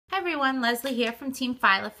everyone, Leslie here from Team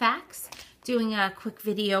Filofax, doing a quick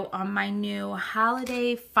video on my new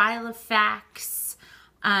holiday Filofax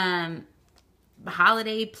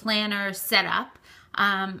holiday planner setup.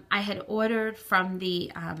 I had ordered from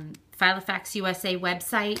the Filofax USA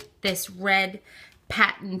website this red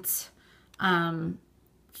patent Filofax.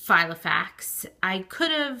 I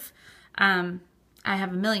could have, I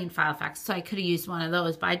have a million Filofax, so I could have used one of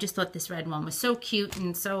those, but I just thought this red one was so cute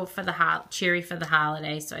and so for the cheery for the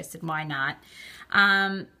holiday, so I said, why not?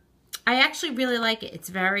 I actually really like it. It's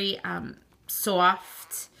very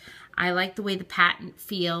soft. I like the way the patent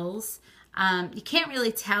feels. You can't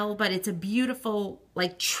really tell, but it's a beautiful,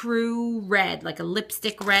 like true red, like a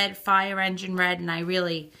lipstick red, fire engine red, and I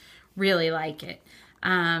really, really like it.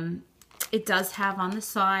 It does have on the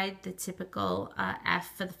side the typical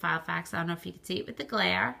F for the Filofax. I don't know if you can see it with the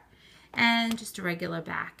glare. And just a regular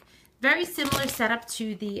back. Very similar setup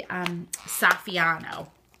to the Saffiano,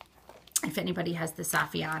 if anybody has the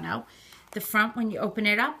Saffiano. The front, when you open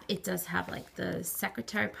it up, it does have like the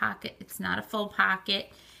secretary pocket. It's not a full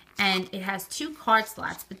pocket. And it has two card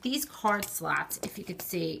slots. But these card slots, if you could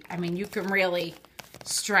see, I mean, you can really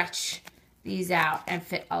stretch these out and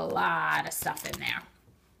fit a lot of stuff in there.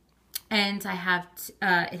 And I have,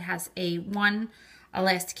 it has one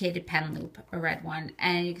elasticated pen loop, a red one.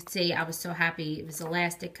 And you can see I was so happy it was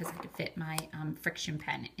elastic because I could fit my friction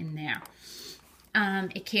pen in there.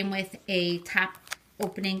 It came with a top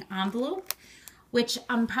opening envelope, which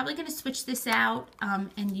I'm probably going to switch this out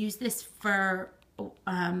and use this for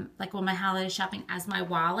like all my holiday shopping as my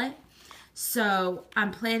wallet. So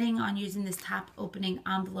I'm planning on using this top opening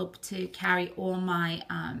envelope to carry all my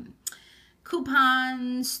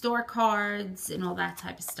coupons, store cards, and all that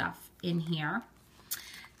type of stuff in here.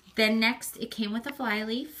 Then next, it came with a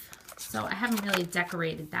flyleaf, so I haven't really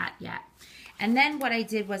decorated that yet. And then what I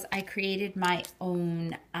did was I created my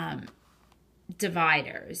own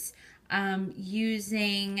dividers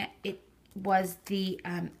using, it was the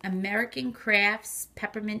American Crafts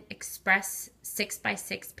Peppermint Express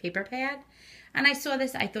 6x6 paper pad. And I saw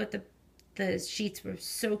this, I thought the sheets were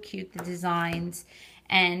so cute, the designs.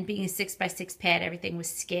 And being a 6x6 pad, everything was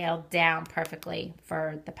scaled down perfectly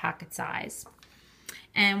for the pocket size.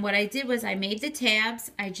 And what I did was I made the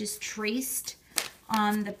tabs. I just traced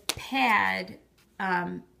on the pad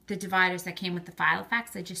the dividers that came with the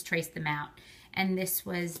Filofax. I just traced them out. And this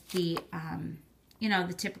was the, you know,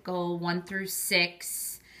 the typical 1 through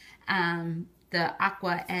 6, the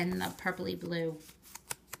aqua and the purpley blue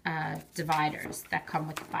dividers that come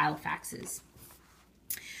with the Filofaxes.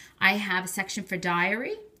 I have a section for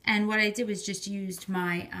diary, and what I did was just used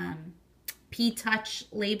my P-Touch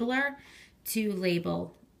labeler to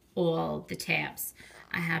label all the tabs.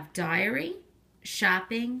 I have diary,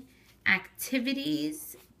 shopping,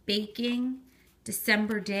 activities, baking,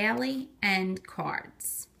 December daily, and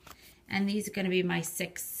cards. And these are going to be my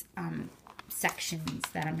 6 sections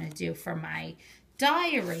that I'm going to do for my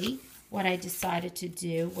diary. What I decided to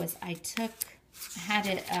do was I had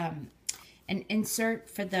it an insert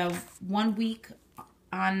for the 1 week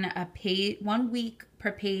on a page, 1 week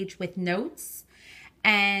per page with notes.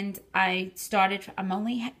 And I'm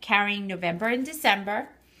only carrying November and December.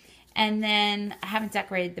 And then I haven't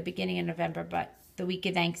decorated the beginning of November, but the week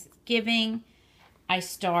of Thanksgiving I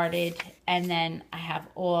started. And then I have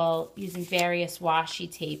all using various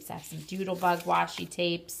washi tapes. I have some Doodlebug washi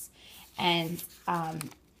tapes and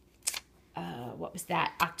what was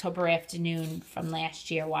that? October Afternoon from last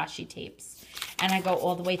year washi tapes. And I go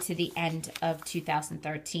all the way to the end of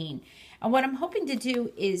 2013. And what I'm hoping to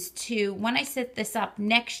do is when I set this up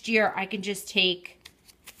next year, I can just take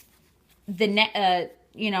the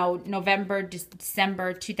you know, November,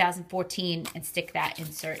 December 2014 and stick that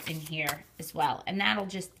insert in here as well. And that'll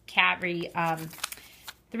just carry,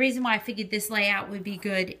 the reason why I figured this layout would be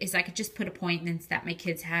good is I could just put appointments that my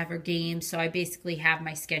kids have or games. So I basically have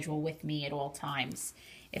my schedule with me at all times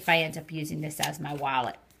if I end up using this as my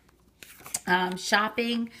wallet.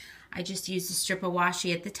 Shopping, I just used a strip of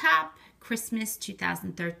washi at the top. Christmas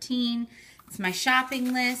 2013. It's my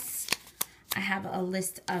shopping list. I have a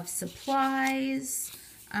list of supplies,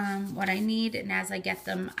 what I need. And as I get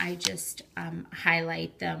them, I just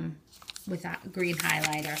highlight them with a green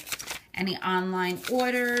highlighter. Any online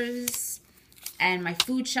orders, and my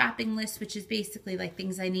food shopping list, which is basically like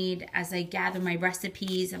things I need. As I gather my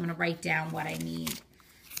recipes, I'm going to write down what I need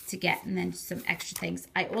to get, and then some extra things.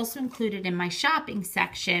 I also included in my shopping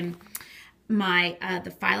section my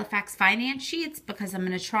the Filofax finance sheets, because I'm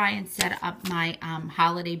going to try and set up my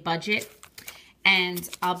holiday budget, and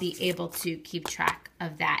I'll be able to keep track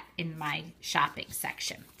of that in my shopping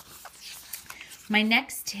section. My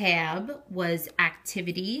next tab was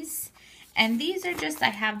activities. And these are just, I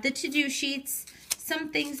have the to-do sheets, some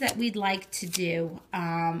things that we'd like to do.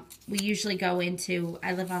 We usually go into,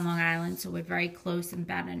 I live on Long Island, so we're very close,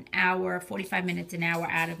 about an hour, 45 minutes, an hour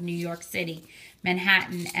out of New York City,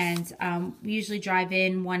 Manhattan. And we usually drive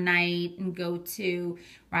in one night and go to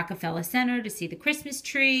Rockefeller Center to see the Christmas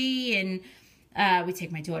tree. And we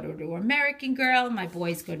take my daughter to American Girl. My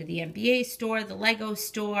boys go to the NBA store, the Lego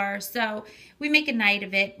store. So we make a night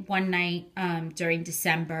of it, one night during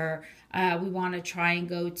December. We want to try and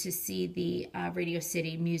go to see the Radio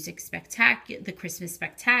City Music Spectacular, the Christmas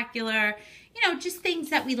Spectacular. You know, just things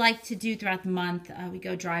that we like to do throughout the month. We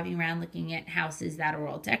go driving around looking at houses that are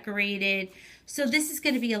all decorated. So this is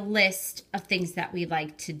going to be a list of things that we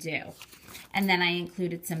like to do. And then I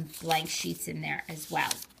included some blank sheets in there as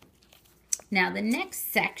well. Now the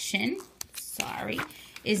next section,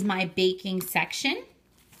 is my baking section.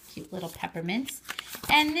 Cute little peppermints.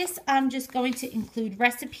 And this, I'm just going to include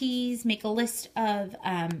recipes, make a list of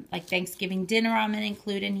like Thanksgiving dinner I'm going to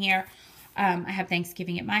include in here. I have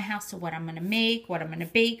Thanksgiving at my house, so what I'm going to make, what I'm going to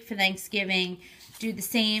bake for Thanksgiving. Do the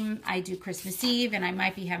same. I do Christmas Eve, and I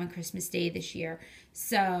might be having Christmas Day this year.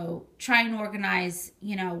 So try and organize,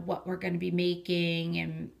 you know, what we're going to be making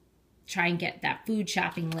and try and get that food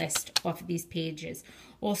shopping list off of these pages.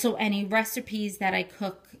 Also, any recipes that I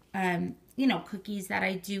cook, you know, cookies that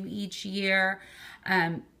I do each year,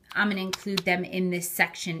 I'm going to include them in this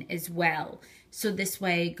section as well. So this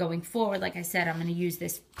way, going forward, like I said, I'm going to use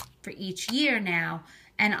this for each year now,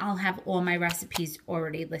 and I'll have all my recipes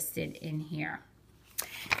already listed in here.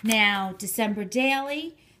 Now, December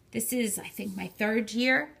Daily. This is, I think, my 3rd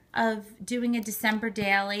year of doing a December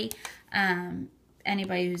Daily.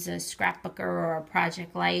 Anybody who's a scrapbooker or a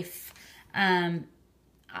Project Life,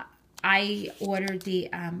 I ordered the,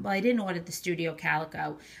 well, I didn't order the Studio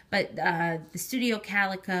Calico, but the Studio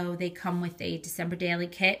Calico, they come with a December Daily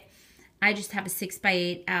kit. I just have a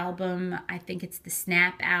 6x8 album. I think it's the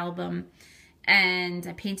Snap album. And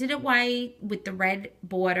I painted it white with the red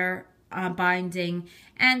border binding.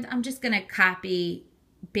 And I'm just going to copy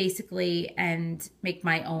basically and make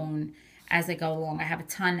my own as I go along. I have a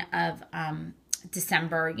ton of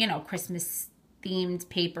December, you know, Christmas themed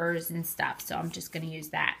papers and stuff. So I'm just going to use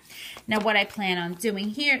that. Now what I plan on doing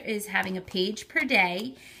here is having a page per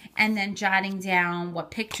day and then jotting down what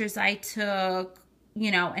pictures I took, you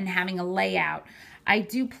know, and having a layout. I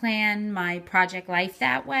do plan my Project Life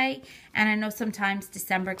that way. And I know sometimes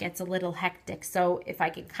December gets a little hectic. So if I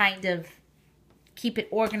can kind of keep it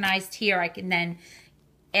organized here, I can then,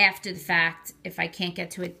 after the fact, if I can't get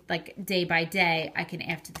to it like day by day, I can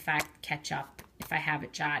after the fact catch up if I have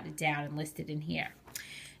it jotted down and listed in here.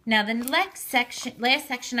 Now the last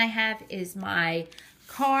section I have is my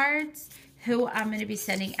cards, who I'm going to be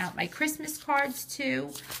sending out my Christmas cards to,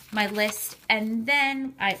 my list, and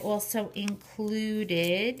then I also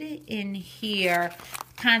included in here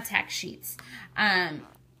contact sheets.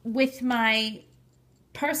 With my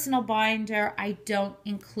personal binder, I don't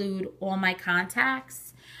include all my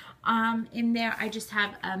contacts in there. I just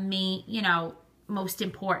have a main, you know, most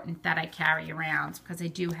important that I carry around because I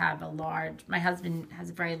do have a large, my husband has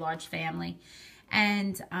a very large family,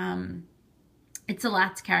 and it's a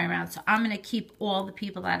lot to carry around. So I'm going to keep all the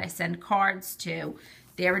people that I send cards to,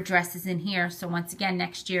 their addresses in here. So once again,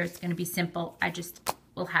 next year it's going to be simple. I just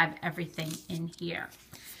will have everything in here.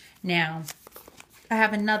 Now, I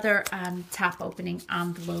have another top opening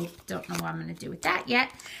envelope. Don't know what I'm going to do with that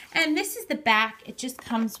yet. And this is the back. It just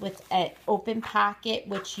comes with an open pocket,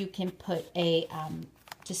 which you can put a,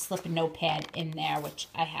 just slip a notepad in there, which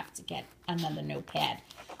I have to get another notepad.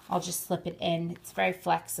 I'll just slip it in. It's very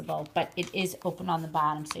flexible, but it is open on the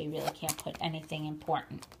bottom, so you really can't put anything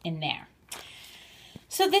important in there.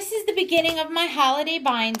 So this is the beginning of my holiday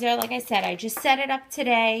binder. Like I said, I just set it up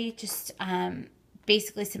today. Just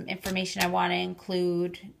basically some information I want to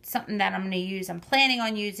include, something that I'm going to use, I'm planning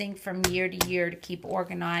on using from year to year to keep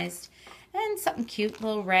organized, and something cute,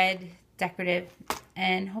 little red, decorative,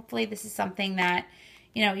 and hopefully this is something that,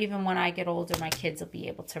 you know, even when I get older, my kids will be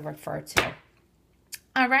able to refer to.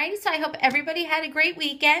 Alrighty, so I hope everybody had a great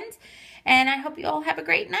weekend, and I hope you all have a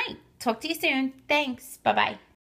great night. Talk to you soon. Thanks. Bye-bye.